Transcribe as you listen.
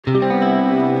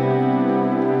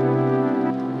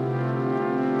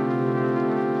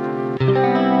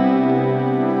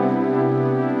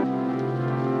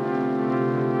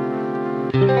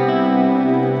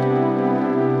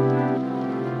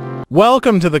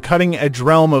Welcome to the cutting-edge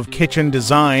realm of kitchen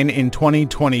design in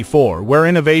 2024, where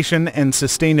innovation and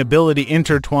sustainability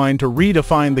intertwine to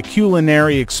redefine the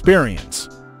culinary experience.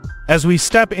 As we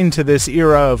step into this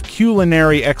era of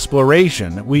culinary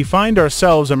exploration, we find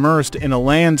ourselves immersed in a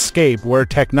landscape where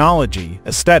technology,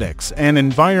 aesthetics, and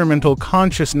environmental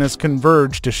consciousness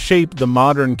converge to shape the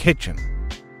modern kitchen.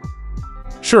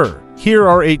 Sure, here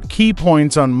are 8 key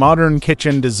points on modern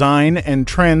kitchen design and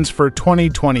trends for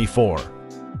 2024.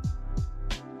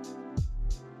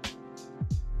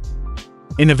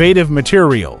 Innovative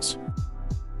materials.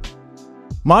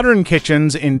 Modern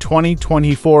kitchens in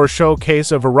 2024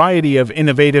 showcase a variety of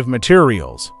innovative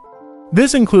materials.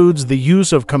 This includes the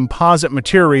use of composite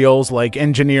materials like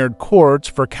engineered quartz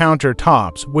for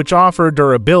countertops, which offer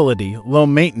durability, low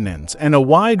maintenance, and a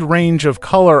wide range of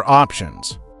color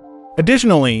options.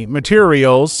 Additionally,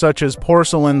 materials such as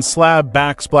porcelain slab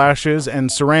backsplashes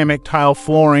and ceramic tile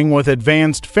flooring with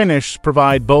advanced finishes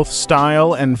provide both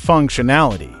style and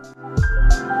functionality.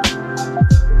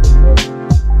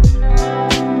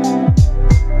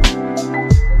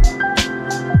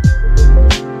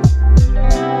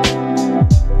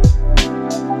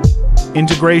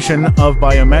 Integration of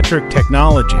biometric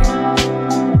technology.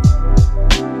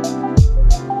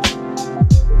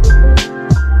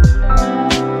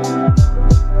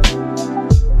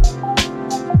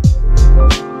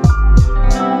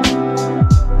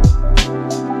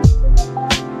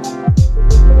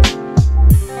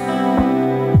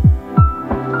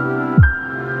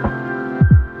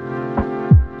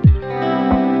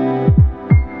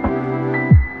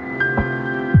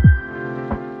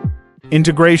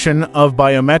 Integration of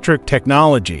biometric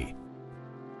technology.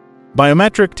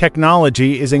 Biometric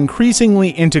technology is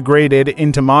increasingly integrated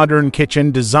into modern kitchen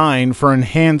design for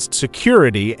enhanced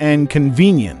security and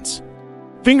convenience.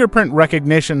 Fingerprint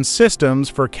recognition systems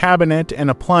for cabinet and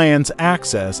appliance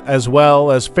access, as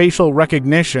well as facial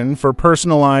recognition for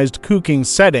personalized cooking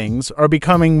settings, are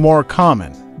becoming more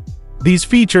common. These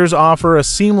features offer a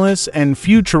seamless and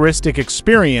futuristic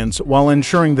experience while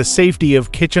ensuring the safety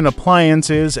of kitchen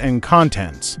appliances and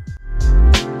contents.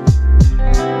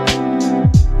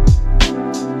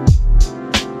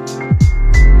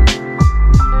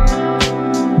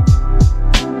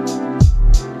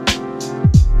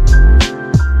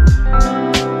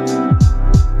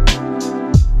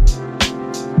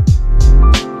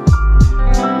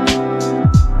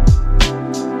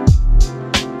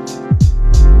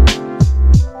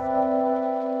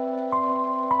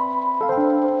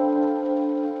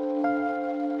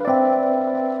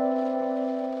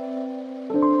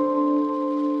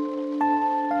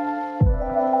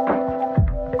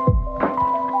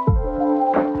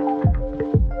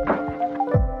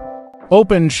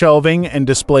 Open shelving and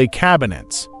display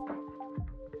cabinets.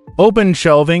 Open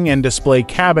shelving and display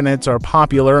cabinets are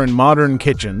popular in modern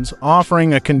kitchens,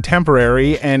 offering a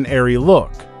contemporary and airy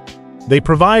look. They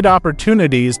provide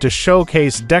opportunities to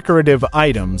showcase decorative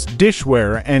items,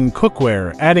 dishware, and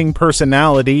cookware, adding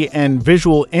personality and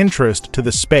visual interest to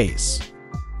the space.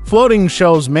 Floating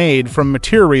shelves made from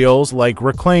materials like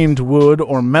reclaimed wood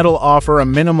or metal offer a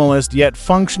minimalist yet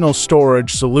functional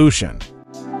storage solution.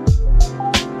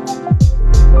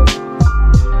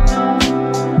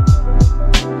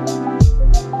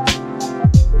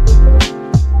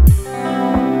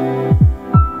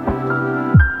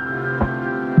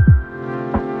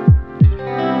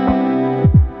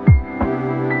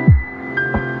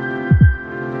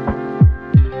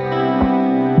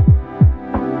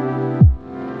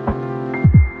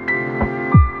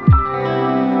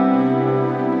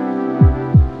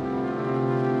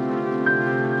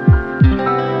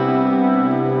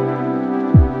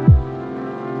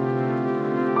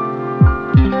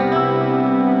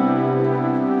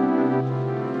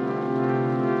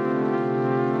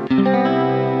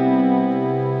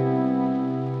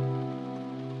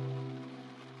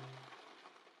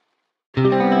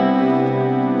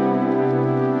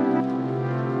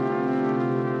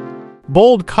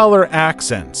 Bold color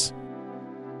accents.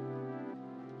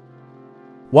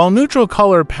 While neutral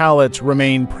color palettes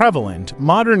remain prevalent,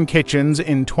 modern kitchens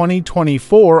in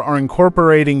 2024 are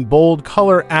incorporating bold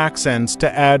color accents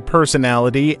to add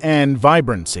personality and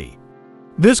vibrancy.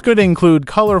 This could include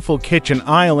colorful kitchen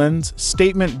islands,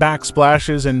 statement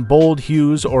backsplashes in bold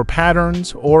hues or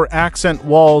patterns, or accent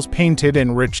walls painted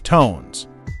in rich tones.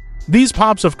 These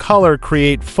pops of color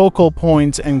create focal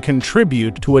points and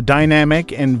contribute to a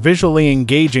dynamic and visually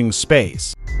engaging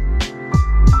space.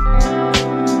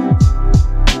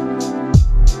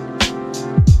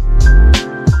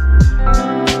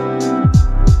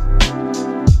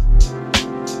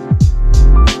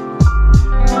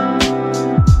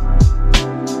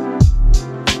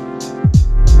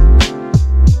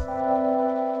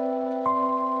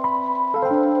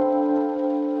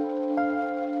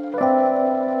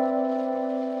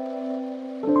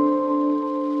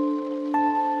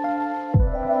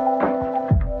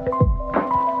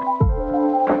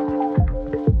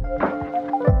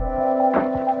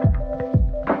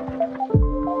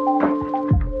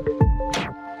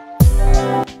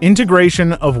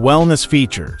 Integration of wellness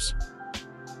features.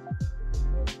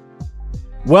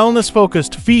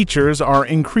 Wellness-focused features are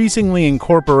increasingly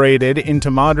incorporated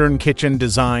into modern kitchen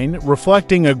design,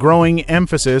 reflecting a growing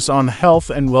emphasis on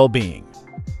health and well-being.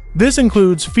 This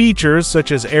includes features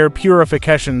such as air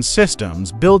purification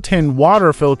systems, built-in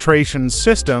water filtration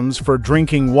systems for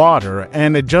drinking water,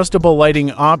 and adjustable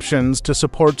lighting options to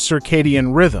support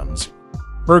circadian rhythms.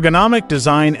 Ergonomic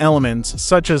design elements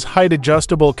such as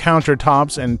height-adjustable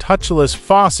countertops and touchless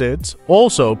faucets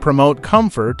also promote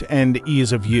comfort and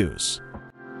ease of use.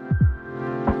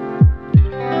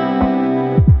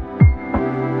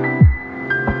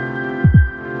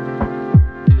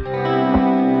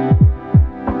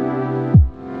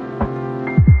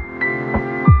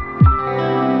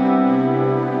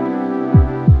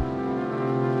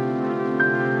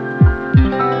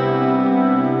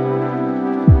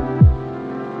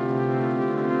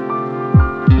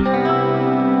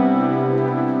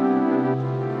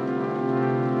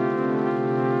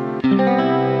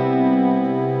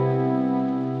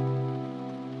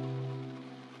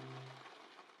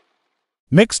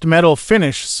 Mixed metal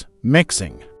finishes.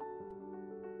 Mixing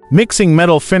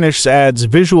metal finishes adds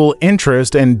visual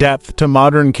interest and depth to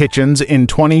modern kitchens in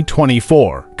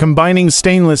 2024, combining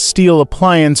stainless steel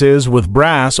appliances with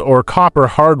brass or copper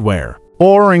hardware,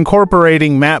 or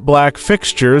incorporating matte black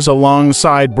fixtures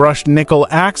alongside brushed nickel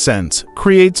accents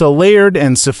creates a layered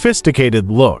and sophisticated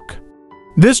look.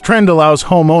 This trend allows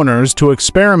homeowners to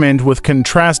experiment with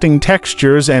contrasting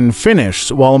textures and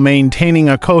finishes while maintaining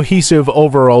a cohesive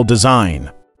overall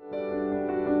design.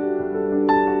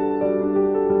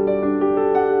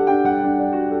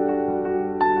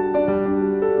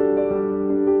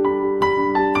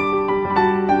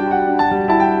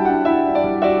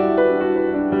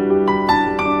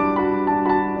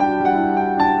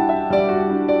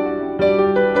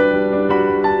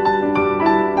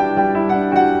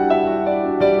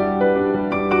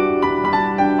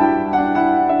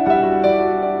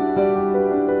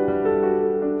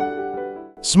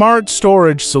 Smart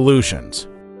storage solutions.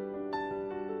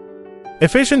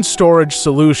 Efficient storage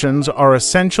solutions are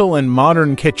essential in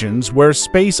modern kitchens where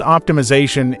space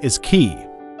optimization is key.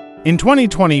 In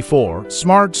 2024,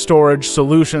 smart storage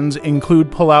solutions include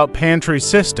pull-out pantry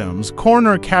systems,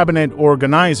 corner cabinet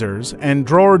organizers, and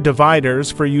drawer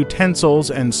dividers for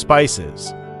utensils and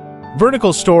spices.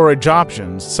 Vertical storage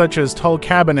options, such as tall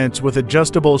cabinets with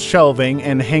adjustable shelving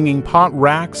and hanging pot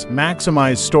racks,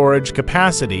 maximize storage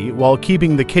capacity while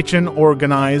keeping the kitchen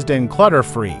organized and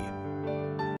clutter-free.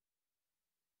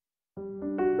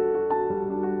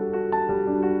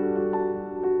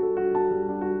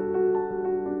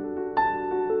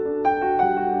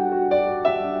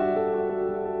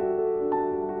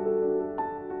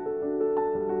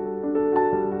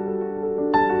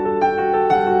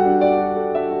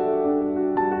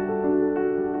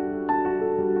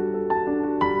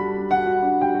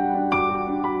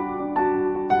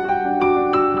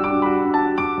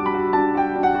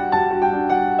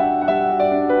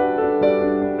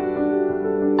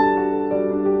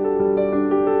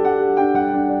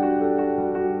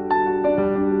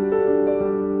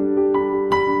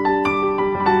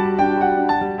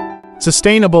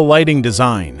 Sustainable lighting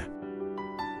design.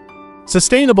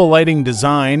 Sustainable lighting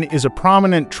design is a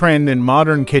prominent trend in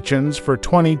modern kitchens for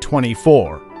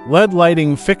 2024. LED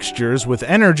lighting fixtures with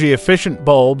energy-efficient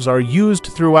bulbs are used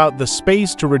throughout the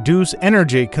space to reduce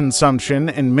energy consumption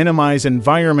and minimize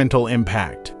environmental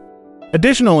impact.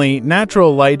 Additionally,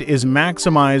 natural light is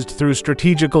maximized through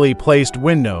strategically placed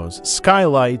windows,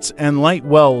 skylights, and light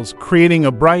wells, creating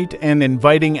a bright and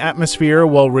inviting atmosphere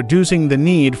while reducing the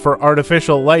need for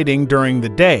artificial lighting during the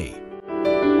day.